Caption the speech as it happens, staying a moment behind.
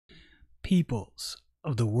peoples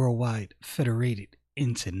of the worldwide federated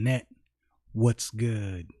internet. What's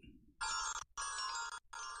good?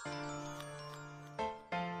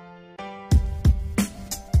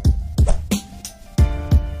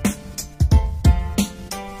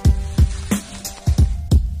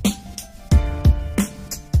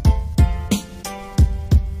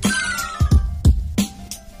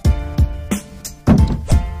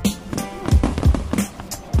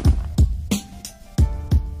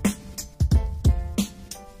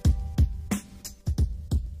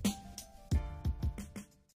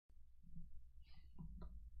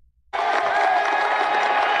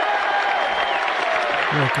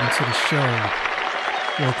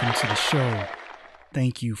 Welcome to the show.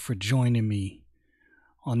 Thank you for joining me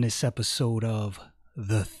on this episode of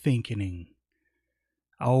The Thinkening.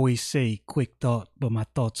 I always say quick thought, but my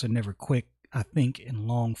thoughts are never quick. I think in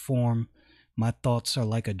long form. My thoughts are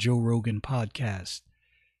like a Joe Rogan podcast.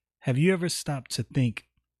 Have you ever stopped to think,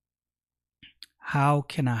 how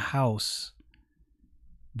can a house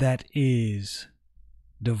that is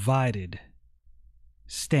divided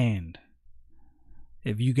stand?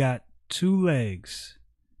 If you got two legs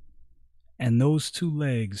and those two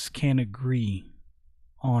legs can't agree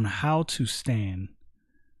on how to stand,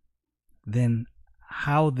 then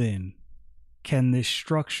how then can this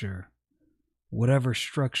structure, whatever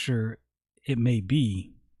structure it may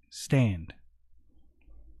be, stand?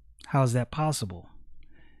 How is that possible?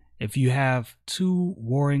 If you have two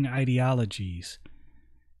warring ideologies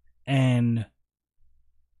and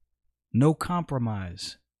no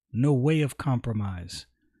compromise, no way of compromise,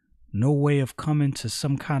 no way of coming to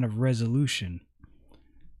some kind of resolution,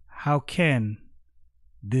 how can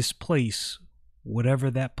this place,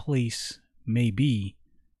 whatever that place may be,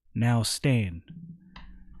 now stand?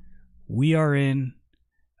 We are in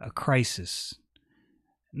a crisis.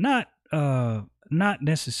 Not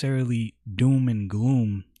necessarily doom and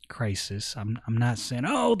gloom crisis. I'm not saying,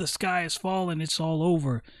 oh, the sky is falling, it's all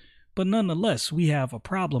over. But nonetheless, we have a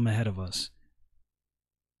problem ahead of us.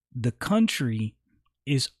 The country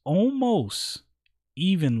is almost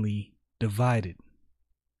evenly divided.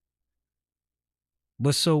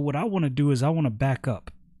 But so what I want to do is I want to back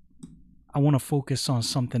up. I want to focus on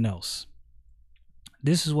something else.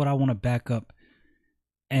 This is what I want to back up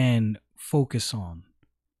and focus on.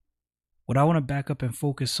 What I want to back up and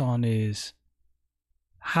focus on is,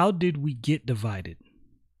 how did we get divided?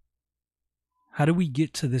 How did we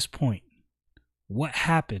get to this point? What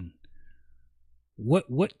happened?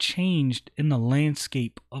 What changed in the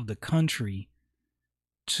landscape of the country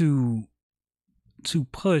to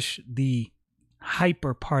push the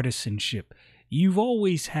hyper partisanship? You've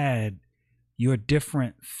always had your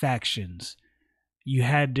different factions. You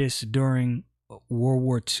had this during World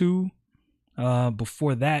War II.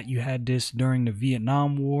 Before that, you had this during the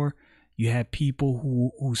Vietnam War. You had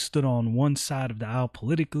people who stood on one side of the aisle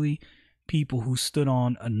politically, people who stood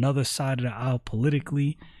on another side of the aisle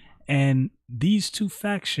politically. And these two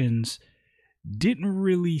factions didn't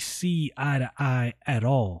really see eye to eye at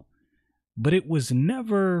all. But it was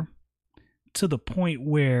never to the point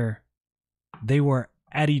where they were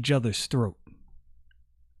at each other's throat.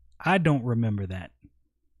 I don't remember that.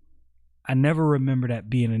 I never remember that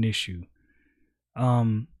being an issue.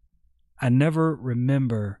 I never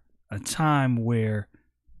remember a time where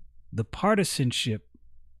the partisanship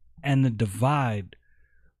and the divide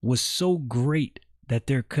was so great that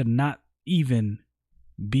there could not even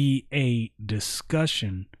be a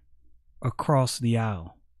discussion across the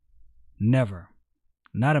aisle. Never.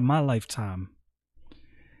 Not in my lifetime.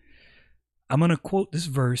 I'm going to quote this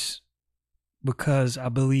verse because I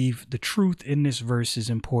believe the truth in this verse is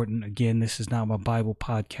important. Again, this is not my Bible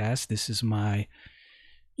podcast. This is my,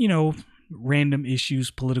 random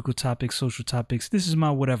issues, political topics, social topics. This is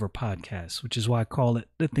my whatever podcast, which is why I call it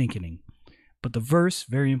The Thinkening. But the verse,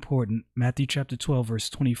 very important, Matthew chapter 12,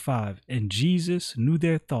 verse 25. And Jesus knew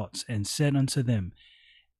their thoughts and said unto them,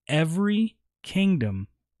 every kingdom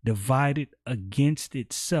divided against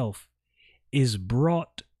itself is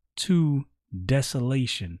brought to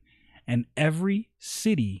desolation, and every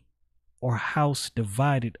city or house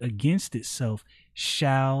divided against itself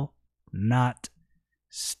shall not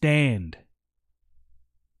stand.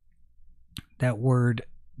 That word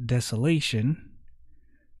desolation,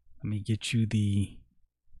 let me get you the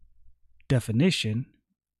definition,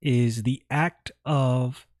 is the act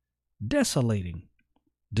of desolating,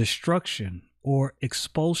 destruction, or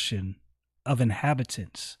expulsion of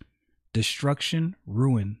inhabitants, destruction,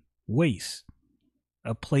 ruin, waste,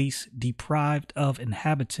 a place deprived of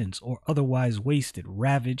inhabitants or otherwise wasted,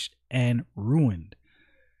 ravaged, and ruined.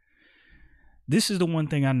 This is the one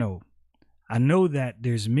thing I know. I know that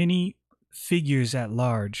there's many figures at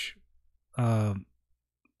large,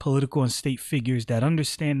 political and state figures that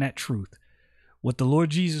understand that truth. What the Lord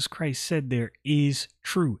Jesus Christ said there is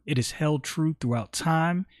true. It is held true throughout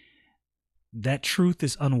time. That truth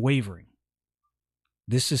is unwavering.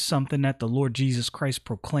 This is something that the Lord Jesus Christ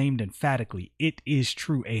proclaimed emphatically. It is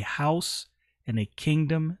true. A house and a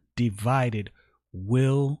kingdom divided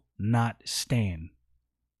will not stand.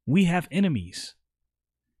 We have enemies.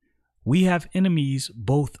 We have enemies,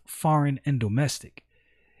 both foreign and domestic.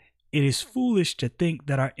 It is foolish to think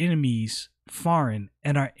that our enemies, foreign,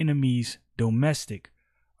 and our enemies, domestic,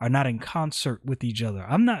 are not in concert with each other.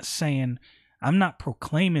 I'm not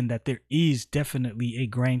proclaiming that there is definitely a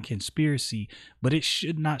grand conspiracy, but it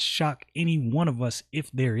should not shock any one of us if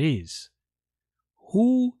there is.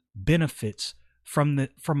 Who benefits from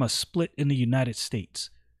a split in the United States?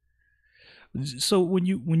 So when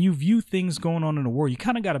you view things going on in the world, you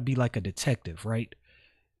kind of got to be like a detective, right?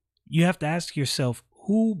 You have to ask yourself,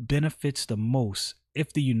 who benefits the most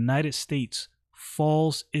if the United States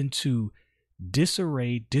falls into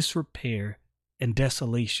disarray, disrepair, and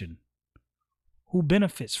desolation? Who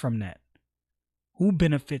benefits from that? Who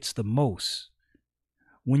benefits the most?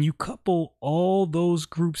 When you couple all those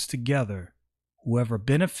groups together, who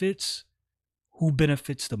benefits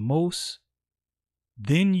the most,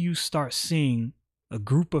 then you start seeing a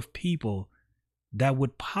group of people that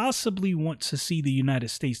would possibly want to see the United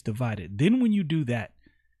States divided. Then when you do that,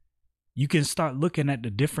 you can start looking at the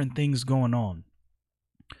different things going on.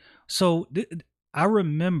 So I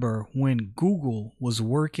remember when Google was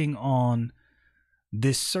working on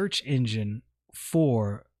this search engine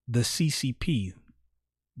for the CCP,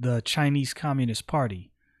 the Chinese Communist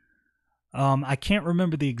Party. I can't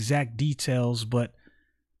remember the exact details, but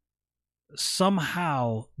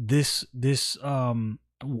somehow this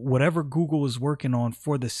whatever Google was working on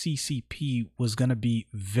for the CCP was going to be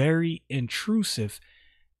very intrusive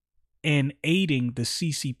and aiding the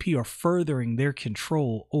CCP or furthering their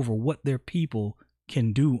control over what their people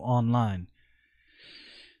can do online.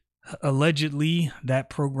 Allegedly, that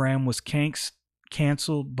program was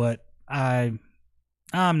canceled, but I'm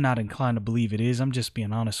not inclined to believe it is. I'm just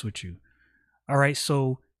being honest with you. All right,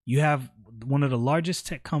 so you have one of the largest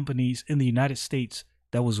tech companies in the United States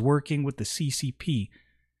that was working with the CCP.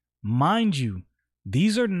 Mind you,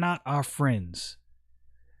 these are not our friends.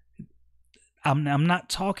 I'm not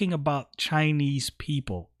talking about Chinese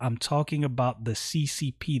people. I'm talking about the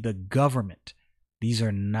CCP, the government. These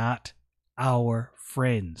are not our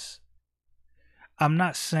friends. I'm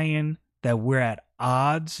not saying that we're at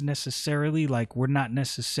odds necessarily, like we're not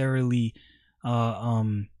necessarily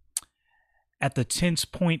at the tense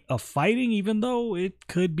point of fighting, even though it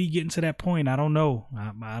could be getting to that point. I don't know.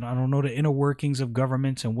 I don't know the inner workings of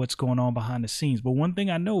governments and what's going on behind the scenes. But one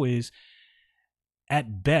thing I know is,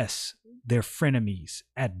 at best, they're frenemies.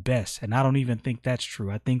 At best. And I don't even think that's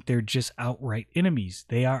true. I think they're just outright enemies.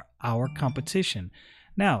 They are our competition.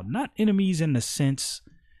 Now, not enemies in the sense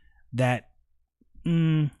that,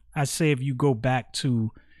 I say if you go back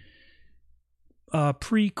to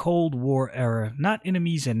pre-Cold War era, not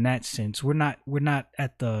enemies in that sense. We're not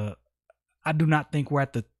at the, I do not think we're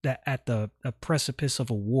at the precipice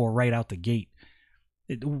of a war right out the gate.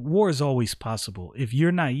 War is always possible. If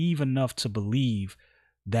you're naive enough to believe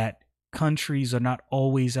that countries are not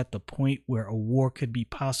always at the point where a war could be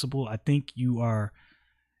possible, I think you are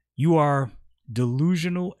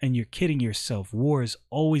delusional and you're kidding yourself. War is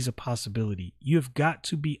always a possibility. You have got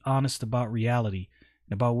to be honest about reality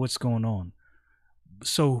and about what's going on.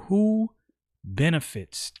 So who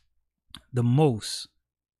benefits the most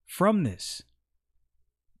from this?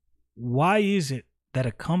 Why is it that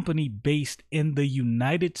a company based in the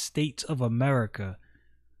United States of America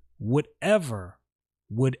would ever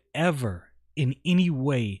in any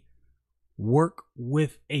way work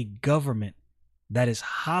with a government that is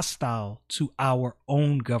hostile to our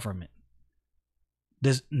own government?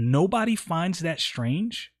 Does nobody finds that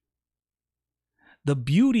strange? The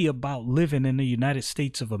beauty about living in the United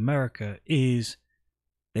States of America is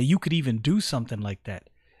that you could even do something like that.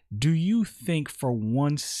 Do you think for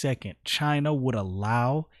 1 second China would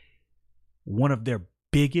allow one of their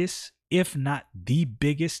biggest, if not the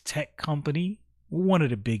biggest tech company, one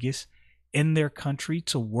of the biggest in their country,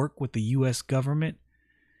 to work with the U.S. government?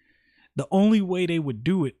 The only way they would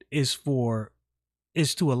do it is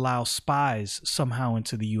to allow spies somehow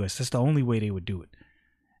into the U.S. That's the only way they would do it.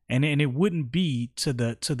 And it wouldn't be to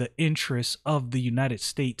the interests of the United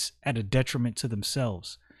States at a detriment to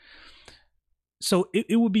themselves. So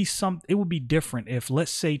it would be different if,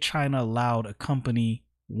 let's say, China allowed a company,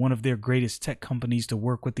 one of their greatest tech companies, to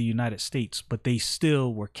work with the United States, but they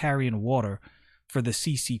still were carrying water for the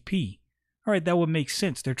CCP. All right, that would make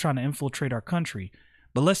sense. They're trying to infiltrate our country.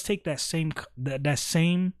 But let's take that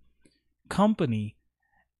same company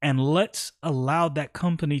and let's allow that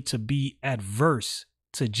company to be adverse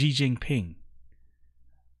to Xi Jinping.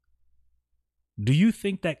 Do you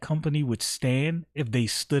think that company would stand if they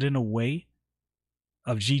stood in the way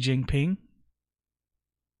of Xi Jinping?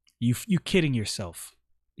 You kidding yourself.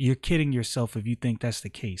 You're kidding yourself if you think that's the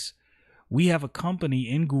case. We have a company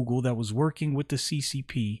in Google that was working with the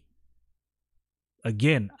CCP.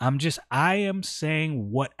 Again, I am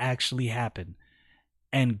saying what actually happened.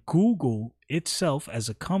 And Google itself as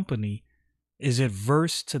a company is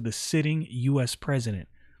adverse to the sitting US president.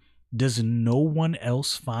 Does no one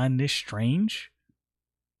else find this strange?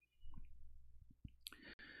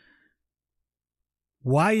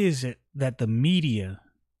 Why is it that the media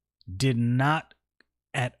did not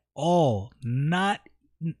at all,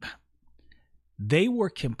 they were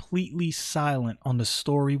completely silent on the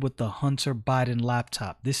story with the Hunter Biden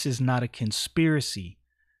laptop? This is not a conspiracy.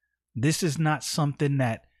 This is not something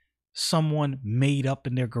that someone made up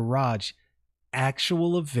in their garage.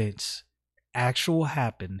 Actual events, actual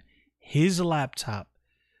happened. His laptop,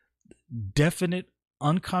 definite,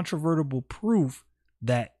 uncontrovertible proof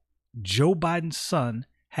that Joe Biden's son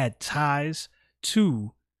had ties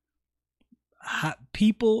to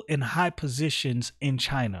people in high positions in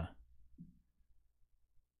China.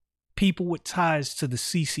 People with ties to the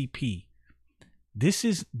CCP. This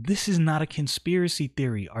is not a conspiracy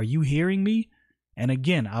theory. Are you hearing me? And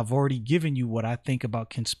again, I've already given you what I think about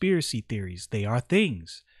conspiracy theories. They are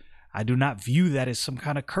things. I do not view that as some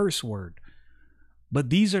kind of curse word. But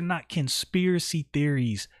these are not conspiracy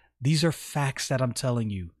theories. These are facts that I'm telling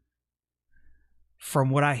you.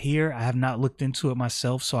 From what I hear, I have not looked into it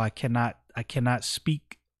myself, so I cannot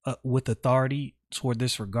speak with authority toward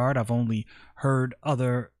this regard. I've only heard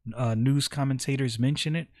other news commentators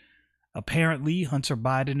mention it. Apparently, Hunter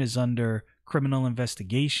Biden is under criminal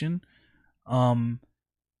investigation. And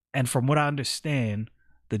from what I understand,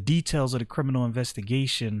 the details of the criminal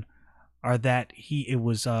investigation are that it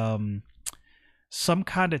was some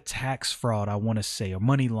kind of tax fraud, I want to say, or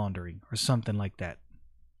money laundering or something like that.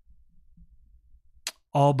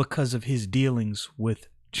 All because of his dealings with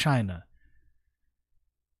China.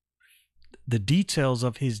 The details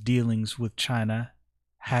of his dealings with China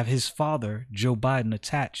have his father, Joe Biden,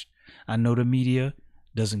 attached. I know the media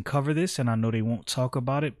doesn't cover this, and I know they won't talk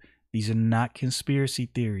about it. These are not conspiracy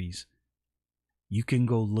theories. You can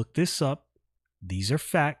go look this up. These are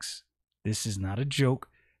facts. This is not a joke.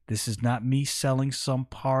 This is not me selling some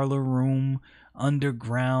parlor room,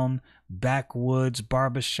 underground, backwoods,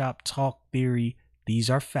 barbershop talk theory. These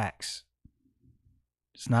are facts.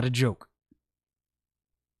 It's not a joke.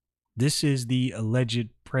 This is the alleged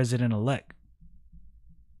president-elect.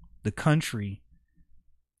 The country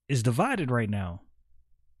is divided right now.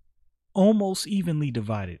 Almost evenly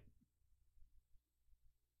divided.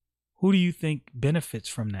 Who do you think benefits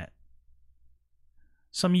from that?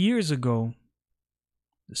 Some years ago,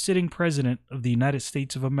 the sitting president of the United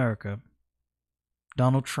States of America,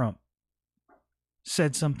 Donald Trump,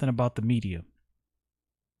 said something about the media.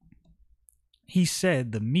 He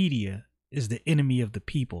said the media is the enemy of the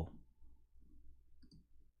people.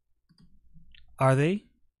 Are they?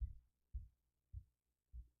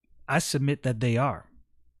 I submit that they are.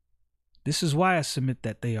 This is why I submit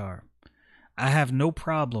that they are. I have no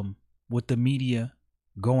problem with the media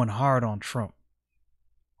going hard on Trump,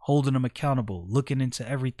 holding him accountable, looking into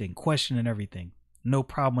everything, questioning everything. No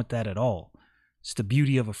problem with that at all. It's the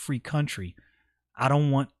beauty of a free country. I don't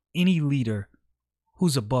want any leader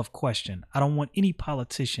who's above question. I don't want any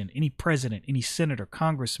politician, any president, any senator,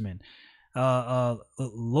 congressman,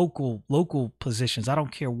 local positions. I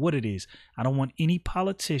don't care what it is. I don't want any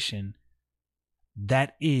politician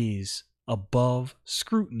that is above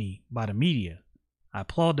scrutiny by the media. I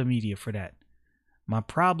applaud the media for that. My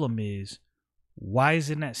problem is, why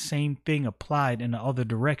isn't that same thing applied in the other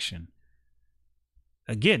direction?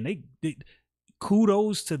 Again, they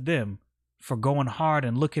kudos to them for going hard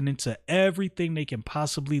and looking into everything they can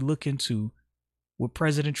possibly look into with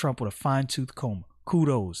President Trump with a fine-tooth comb.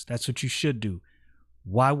 Kudos. That's what you should do.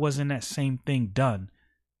 Why wasn't that same thing done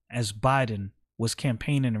as Biden was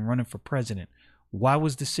campaigning and running for president? Why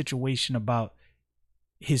was the situation about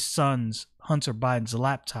his son's, Hunter Biden's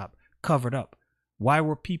laptop, covered up? Why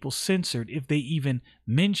were people censored if they even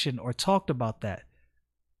mentioned or talked about that?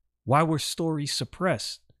 Why were stories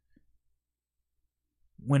suppressed?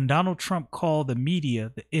 When Donald Trump called the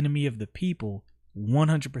media the enemy of the people,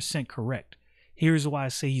 100% correct. Here's why I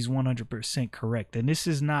say he's 100% correct. And this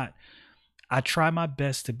is not, I try my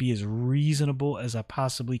best to be as reasonable as I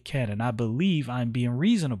possibly can. And I believe I'm being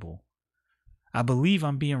reasonable. I believe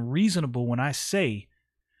I'm being reasonable when I say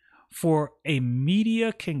for a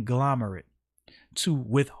media conglomerate to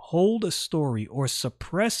withhold a story or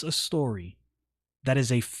suppress a story that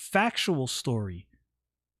is a factual story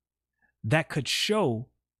that could show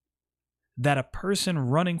that a person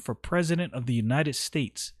running for president of the United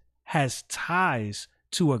States has ties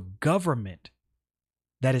to a government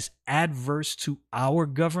that is adverse to our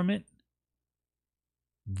government,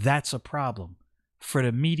 that's a problem. For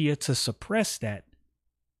the media to suppress that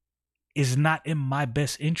is not in my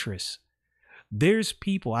best interest. There's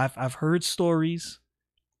people, I've heard stories.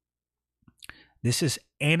 This is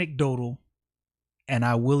anecdotal, and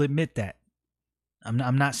I will admit that.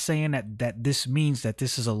 I'm not saying that this means that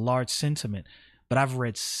this is a large sentiment, but I've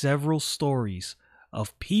read several stories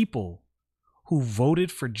of people who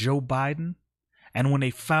voted for Joe Biden, and when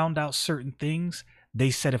they found out certain things,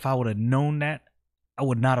 they said, if I would have known that, I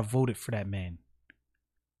would not have voted for that man.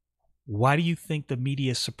 Why do you think the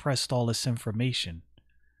media suppressed all this information?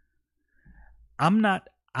 I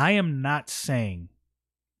am not saying,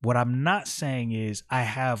 what I'm not saying is I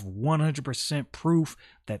have 100% proof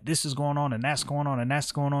that this is going on and that's going on and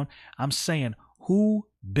that's going on. I'm saying who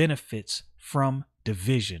benefits from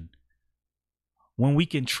division? When we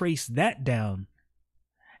can trace that down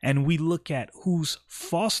and we look at who's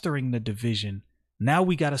fostering the division, now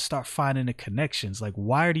we got to start finding the connections. Like,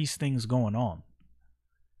 why are these things going on?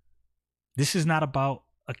 This is not about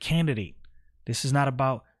a candidate. This is not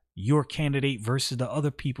about your candidate versus the other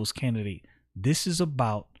people's candidate. This is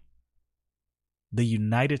about the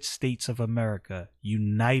United States of America.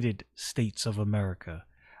 United States of America.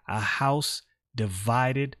 A house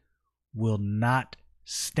divided will not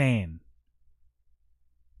stand.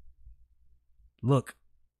 Look,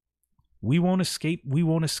 we won't escape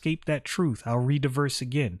that truth. I'll read the verse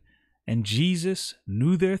again. And Jesus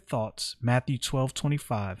knew their thoughts, Matthew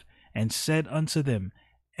 12:25, and said unto them,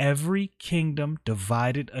 every kingdom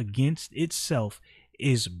divided against itself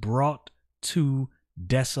is brought to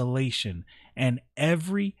desolation, and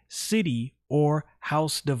every city or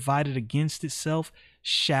house divided against itself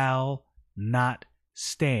shall not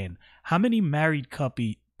stand. How many married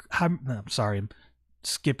I'm sorry, I'm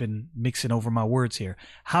mixing over my words here.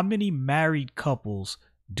 How many married couples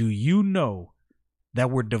do you know that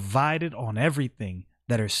were divided on everything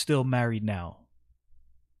that are still married now?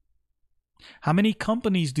 How many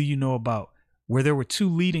companies do you know about where there were two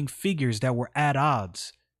leading figures that were at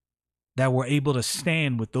odds, that were able to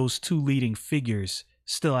stand with those two leading figures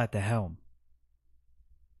still at the helm?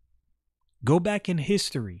 Go back in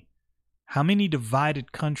history. How many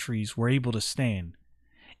divided countries were able to stand?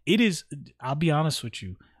 I'll be honest with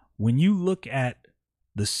you, when you look at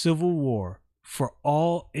the Civil War, for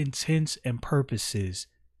all intents and purposes,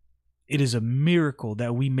 it is a miracle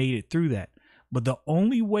that we made it through that. But the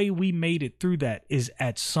only way we made it through that is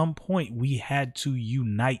at some point we had to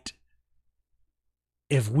unite.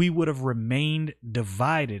 If we would have remained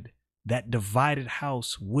divided, that divided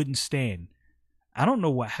house wouldn't stand. I don't know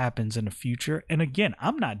what happens in the future. And again,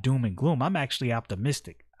 I'm not doom and gloom. I'm actually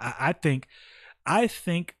optimistic. I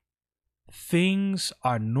think things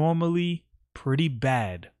are normally pretty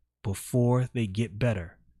bad before they get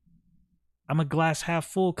better. I'm a glass half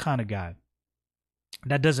full kind of guy.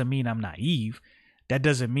 That doesn't mean I'm naive. That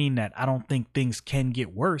doesn't mean that I don't think things can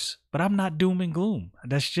get worse, but I'm not doom and gloom.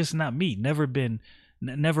 That's just not me. Never been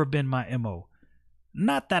my MO.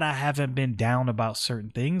 Not that I haven't been down about certain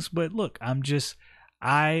things, but look, I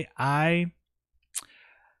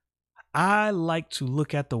like to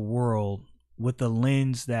look at the world with the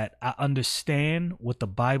lens that I understand what the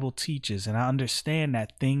Bible teaches, and I understand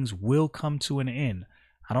that things will come to an end.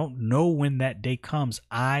 I don't know when that day comes.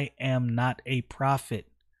 I am not a prophet.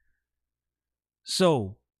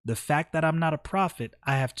 So the fact that I'm not a prophet,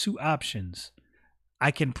 I have two options.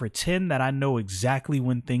 I can pretend that I know exactly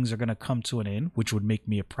when things are going to come to an end, which would make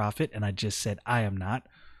me a prophet, and I just said I am not.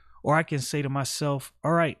 Or I can say to myself,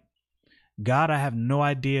 all right, God, I have no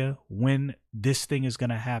idea when this thing is going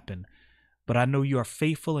to happen, but I know you are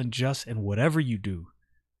faithful and just in whatever you do.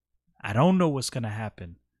 I don't know what's going to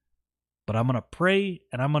happen, but I'm going to pray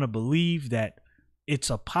and I'm going to believe that it's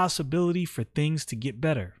a possibility for things to get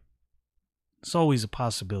better. It's always a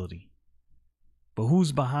possibility. But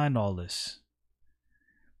who's behind all this?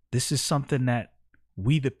 This is something that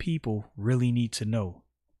we, the people, really need to know.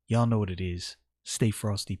 Y'all know what it is. Stay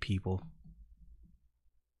frosty, people.